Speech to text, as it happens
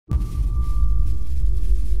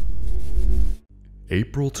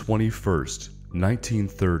April 21st,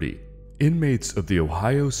 1930, inmates of the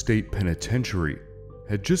Ohio State Penitentiary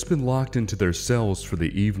had just been locked into their cells for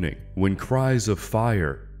the evening when cries of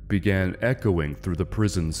fire began echoing through the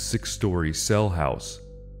prison's 6-story cell house.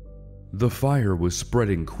 The fire was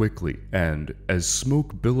spreading quickly, and as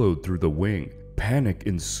smoke billowed through the wing, panic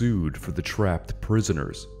ensued for the trapped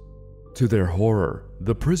prisoners. To their horror,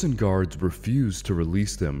 the prison guards refused to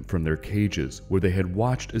release them from their cages where they had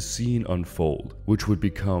watched a scene unfold which would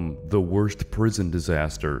become the worst prison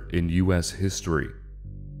disaster in U.S. history.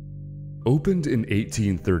 Opened in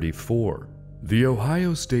 1834, the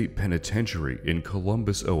Ohio State Penitentiary in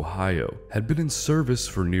Columbus, Ohio, had been in service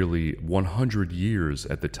for nearly 100 years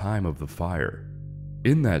at the time of the fire.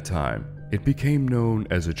 In that time, it became known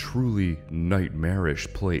as a truly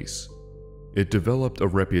nightmarish place. It developed a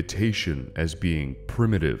reputation as being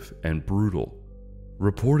primitive and brutal.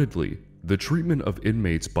 Reportedly, the treatment of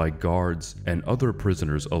inmates by guards and other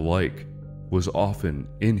prisoners alike was often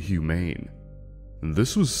inhumane.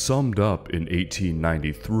 This was summed up in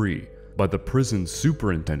 1893 by the prison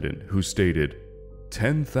superintendent, who stated,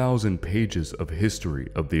 10,000 pages of history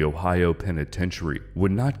of the Ohio Penitentiary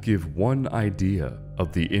would not give one idea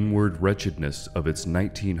of the inward wretchedness of its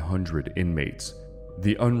 1,900 inmates.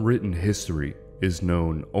 The unwritten history is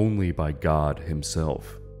known only by God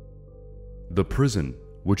Himself. The prison,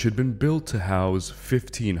 which had been built to house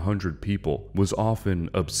 1,500 people, was often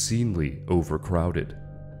obscenely overcrowded.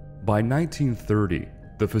 By 1930,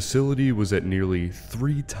 the facility was at nearly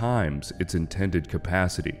 3 times its intended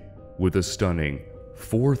capacity, with a stunning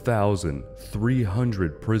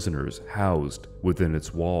 4,300 prisoners housed within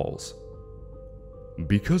its walls.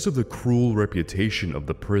 Because of the cruel reputation of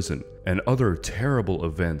the prison and other terrible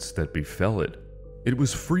events that befell it, it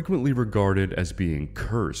was frequently regarded as being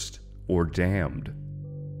cursed or damned.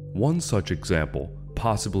 One such example,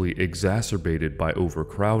 possibly exacerbated by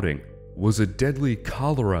overcrowding, was a deadly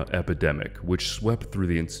cholera epidemic which swept through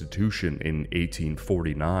the institution in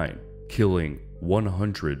 1849, killing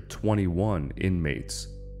 121 inmates.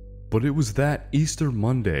 But it was that Easter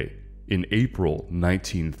Monday in April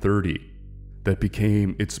 1930 that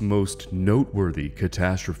became its most noteworthy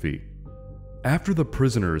catastrophe. After the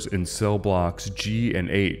prisoners in cell blocks G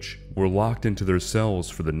and H were locked into their cells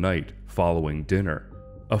for the night following dinner,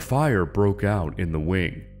 a fire broke out in the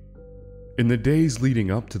wing. In the days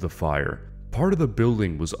leading up to the fire, part of the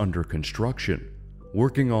building was under construction,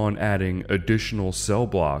 working on adding additional cell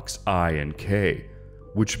blocks I and K,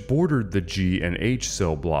 which bordered the G and H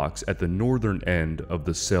cell blocks at the northern end of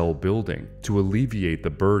the cell building to alleviate the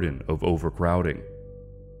burden of overcrowding.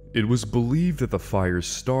 It was believed that the fire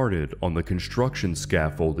started on the construction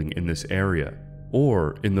scaffolding in this area,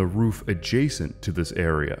 or in the roof adjacent to this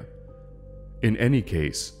area. In any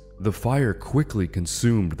case, the fire quickly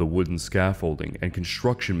consumed the wooden scaffolding and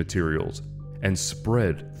construction materials and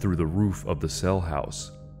spread through the roof of the cell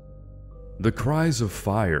house. The cries of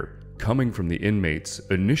fire coming from the inmates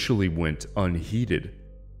initially went unheeded.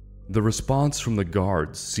 The response from the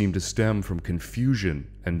guards seemed to stem from confusion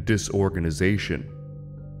and disorganization.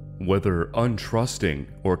 Whether untrusting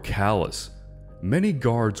or callous, many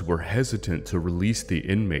guards were hesitant to release the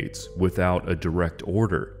inmates without a direct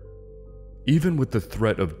order. Even with the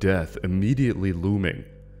threat of death immediately looming,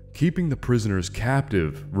 keeping the prisoners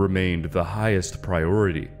captive remained the highest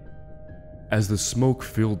priority. As the smoke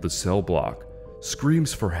filled the cell block,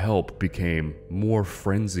 screams for help became more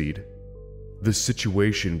frenzied. The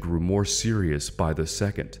situation grew more serious by the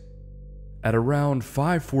second. At around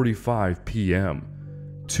 5:45 p.m.,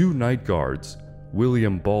 2 night guards,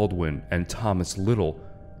 William Baldwin and Thomas Little,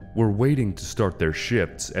 were waiting to start their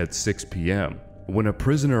shifts at 6 p.m. when a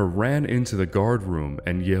prisoner ran into the guard room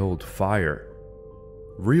and yelled fire.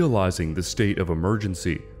 Realizing the state of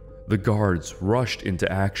emergency, the guards rushed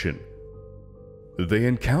into action. They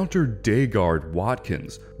encountered day guard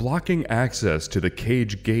Watkins blocking access to the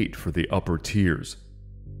cage gate for the upper tiers.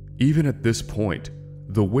 Even at this point,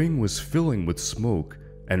 the wing was filling with smoke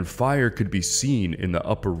and fire could be seen in the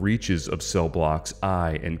upper reaches of cell blocks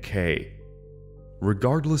I and K.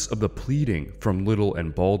 Regardless of the pleading from Little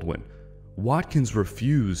and Baldwin, Watkins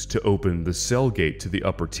refused to open the cell gate to the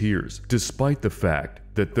upper tiers, despite the fact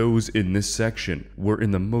that those in this section were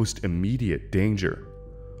in the most immediate danger.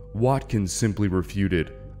 Watkins simply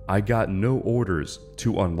refuted, "I got no orders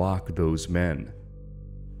to unlock those men."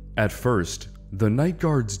 At first, the night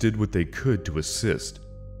guards did what they could to assist.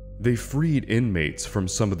 They freed inmates from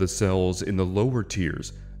some of the cells in the lower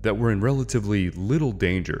tiers that were in relatively little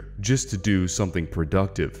danger just to do something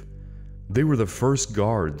productive. They were the first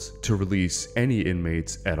guards to release any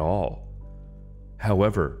inmates at all.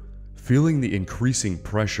 However, feeling the increasing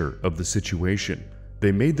pressure of the situation,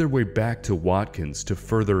 they made their way back to Watkins to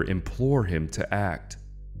further implore him to act.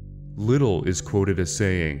 Little is quoted as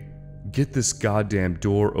saying, "Get this goddamn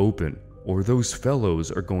door open, or those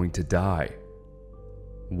fellows are going to die."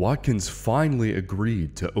 Watkins finally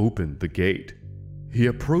agreed to open the gate. He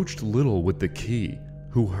approached Little with the key,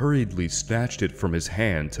 who hurriedly snatched it from his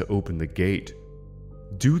hand to open the gate.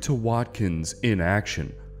 Due to Watkins'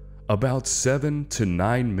 inaction, about 7 to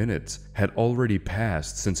 9 minutes had already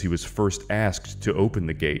passed since he was first asked to open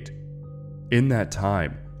the gate. In that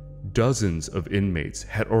time, dozens of inmates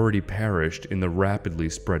had already perished in the rapidly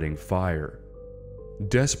spreading fire.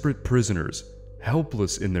 Desperate prisoners,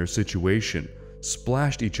 helpless in their situation,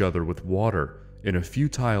 splashed each other with water in a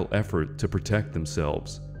futile effort to protect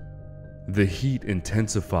themselves. The heat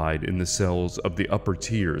intensified in the cells of the upper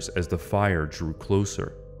tiers as the fire drew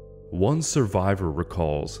closer. One survivor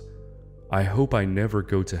recalls, "I hope I never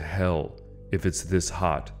go to hell if it's this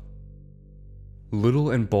hot." Little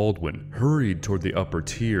and Baldwin hurried toward the upper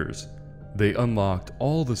tiers. They unlocked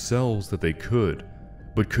all the cells that they could,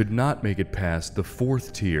 but could not make it past the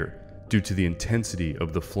 4th tier due to the intensity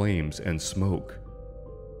of the flames and smoke.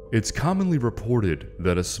 It's commonly reported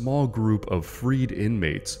that a small group of freed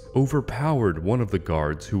inmates overpowered one of the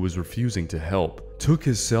guards who was refusing to help, took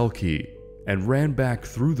his cell key, and ran back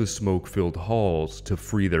through the smoke-filled halls to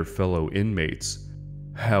free their fellow inmates.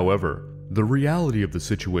 However, the reality of the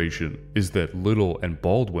situation is that Little and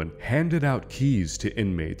Baldwin handed out keys to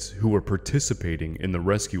inmates who were participating in the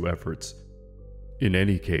rescue efforts. In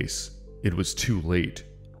any case, it was too late.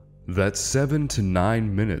 That 7 to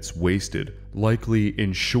 9 minutes wasted likely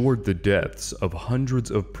ensured the deaths of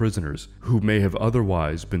hundreds of prisoners who may have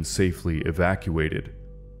otherwise been safely evacuated.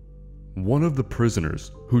 One of the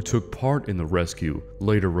prisoners who took part in the rescue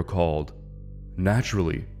later recalled,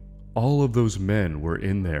 "Naturally, all of those men were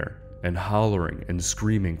in there and hollering and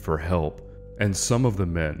screaming for help, and some of the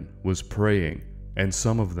men was praying, and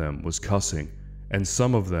some of them was cussing, and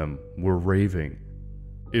some of them were raving.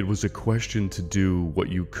 It was a question to do what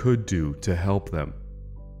you could do to help them."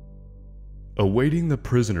 Awaiting the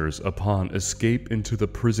prisoners upon escape into the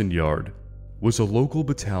prison yard was a local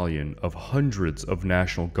battalion of hundreds of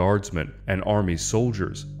National Guardsmen and Army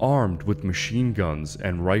soldiers armed with machine guns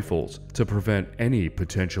and rifles to prevent any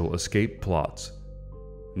potential escape plots.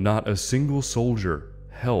 Not a single soldier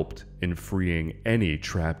helped in freeing any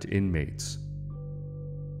trapped inmates.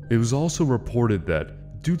 It was also reported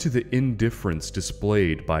that, due to the indifference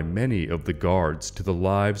displayed by many of the guards to the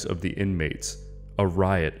lives of the inmates, a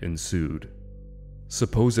riot ensued.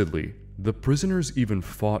 Supposedly, the prisoners even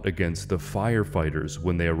fought against the firefighters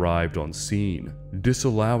when they arrived on scene,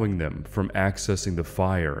 disallowing them from accessing the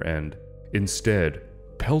fire and, instead,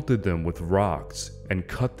 pelted them with rocks and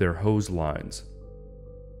cut their hose lines.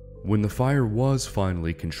 When the fire was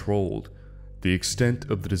finally controlled, the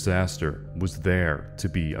extent of the disaster was there to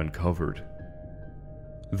be uncovered.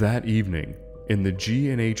 That evening, in the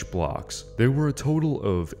G&H blocks, there were a total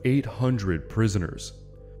of 800 prisoners.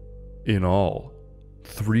 In all,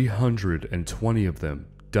 320 of them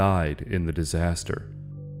died in the disaster.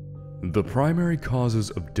 The primary causes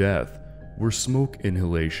of death were smoke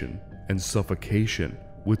inhalation and suffocation,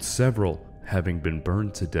 with several having been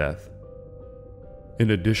burned to death. An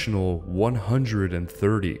additional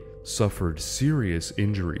 130 suffered serious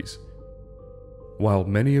injuries. While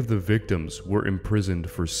many of the victims were imprisoned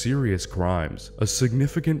for serious crimes, a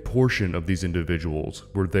significant portion of these individuals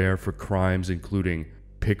were there for crimes including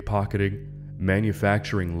pickpocketing,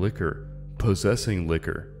 manufacturing liquor, possessing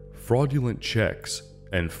liquor, fraudulent checks,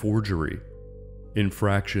 and forgery,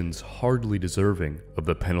 infractions hardly deserving of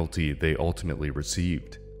the penalty they ultimately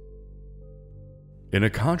received. In a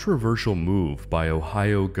controversial move by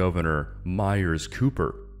Ohio Governor Myers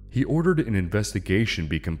Cooper, he ordered an investigation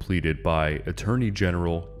be completed by Attorney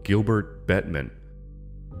General Gilbert Bettman.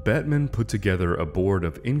 Bettman put together a board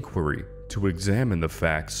of inquiry to examine the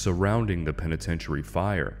facts surrounding the penitentiary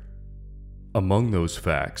fire. Among those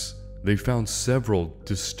facts, they found several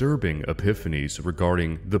disturbing epiphanies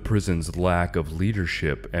regarding the prison's lack of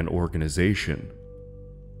leadership and organization.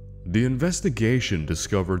 The investigation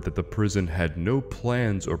discovered that the prison had no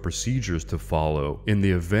plans or procedures to follow in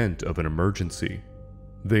the event of an emergency.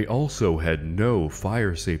 They also had no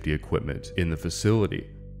fire safety equipment in the facility.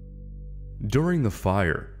 During the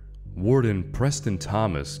fire, Warden Preston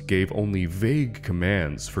Thomas gave only vague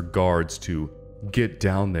commands for guards to get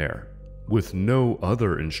down there, with no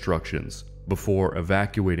other instructions, before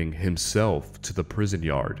evacuating himself to the prison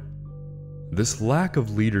yard. This lack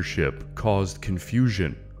of leadership caused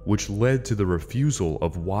confusion, which led to the refusal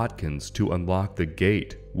of Watkins to unlock the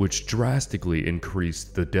gate, which drastically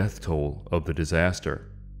increased the death toll of the disaster.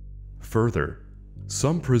 Further,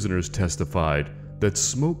 Some prisoners testified that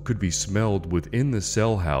smoke could be smelled within the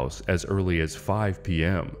cell house as early as 5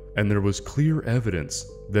 p.m., and there was clear evidence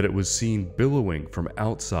that it was seen billowing from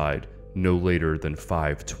outside no later than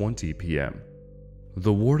 5:20 p.m.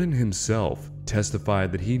 The warden himself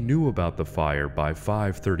testified that he knew about the fire by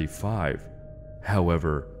 5:35.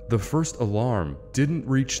 However, the first alarm didn't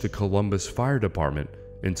reach the Columbus Fire Department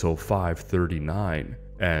until 5:39,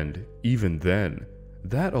 and even then,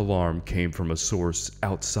 that alarm came from a source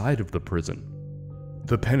outside of the prison.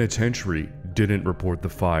 The penitentiary didn't report the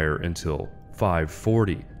fire until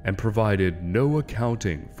 5:40 and provided no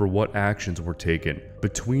accounting for what actions were taken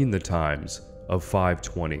between the times of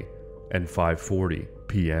 5:20 and 5:40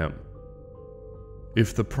 p.m.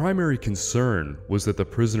 If the primary concern was that the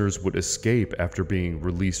prisoners would escape after being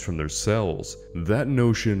released from their cells, that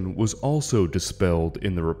notion was also dispelled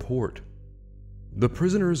in the report. The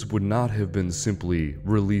prisoners would not have been simply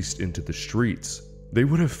released into the streets. They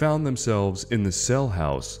would have found themselves in the cell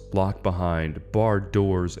house, locked behind barred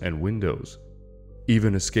doors and windows.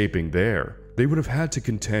 Even escaping there, they would have had to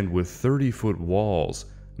contend with 30-foot walls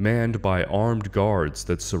manned by armed guards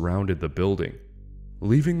that surrounded the building.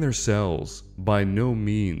 Leaving their cells by no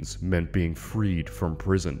means meant being freed from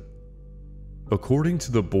prison. According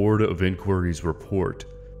to the Board of Inquiry's report,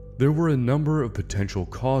 there were a number of potential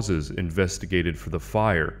causes investigated for the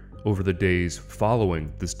fire over the days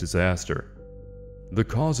following this disaster. The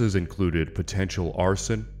causes included potential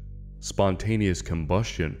arson, spontaneous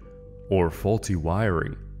combustion, or faulty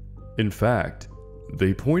wiring. In fact,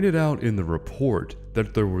 they pointed out in the report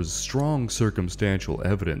that there was strong circumstantial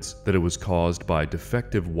evidence that it was caused by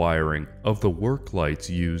defective wiring of the work lights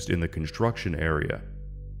used in the construction area.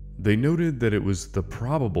 They noted that it was the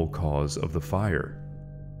probable cause of the fire.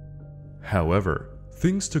 However,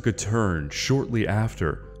 things took a turn shortly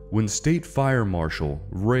after when State Fire Marshal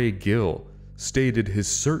Ray Gill stated his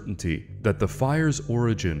certainty that the fire's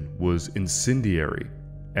origin was incendiary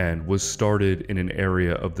and was started in an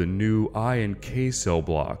area of the new I and K cell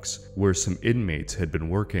blocks where some inmates had been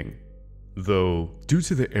working. Though, due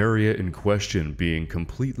to the area in question being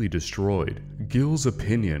completely destroyed, Gill's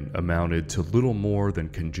opinion amounted to little more than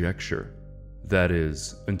conjecture. That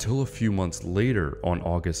is, until a few months later on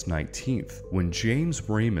August 19th, when James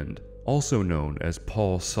Raymond, also known as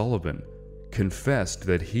Paul Sullivan, confessed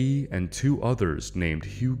that he and two others named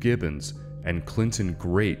Hugh Gibbons and Clinton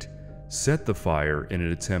Great set the fire in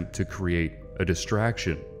an attempt to create a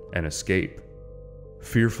distraction and escape.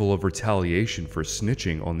 Fearful of retaliation for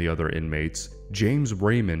snitching on the other inmates, James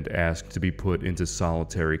Raymond asked to be put into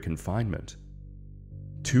solitary confinement.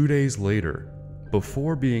 2 days later,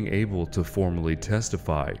 before being able to formally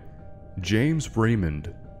testify, James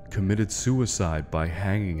Raymond committed suicide by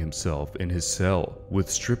hanging himself in his cell with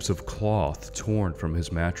strips of cloth torn from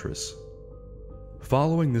his mattress.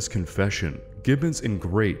 Following this confession, Gibbons and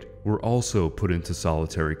Great were also put into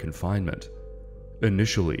solitary confinement.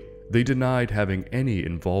 Initially, they denied having any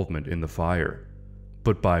involvement in the fire,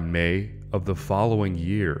 but by May of the following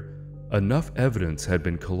year, enough evidence had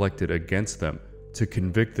been collected against them to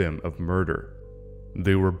convict them of murder.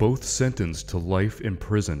 They were both sentenced to life in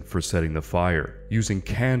prison for setting the fire, using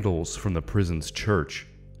candles from the prison's church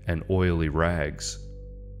and oily rags.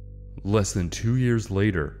 Less than 2 years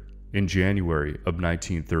later, in January of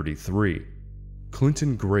 1933,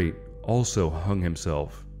 Clinton Great also hung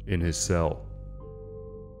himself in his cell.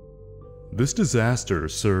 This disaster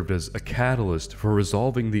served as a catalyst for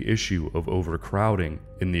resolving the issue of overcrowding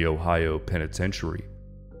in the Ohio Penitentiary.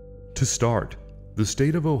 To start, the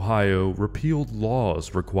state of Ohio repealed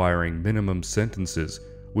laws requiring minimum sentences,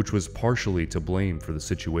 which was partially to blame for the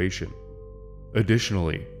situation.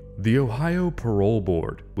 Additionally, the Ohio Parole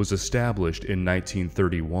Board was established in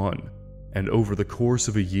 1931, and over the course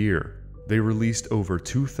of a year, they released over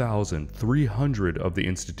 2,300 of the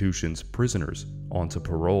institution's prisoners onto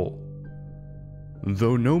parole.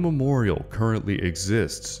 Though no memorial currently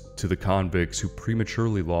exists to the convicts who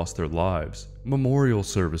prematurely lost their lives, memorial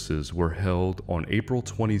services were held on April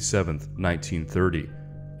 27, 1930,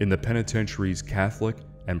 in the penitentiary's Catholic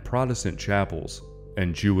and Protestant chapels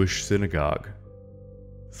and Jewish synagogue.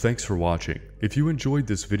 Thanks for watching. If you enjoyed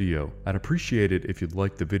this video, I'd appreciate it if you'd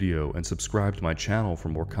like the video and subscribe to my channel for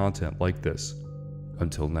more content like this.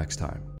 Until next time.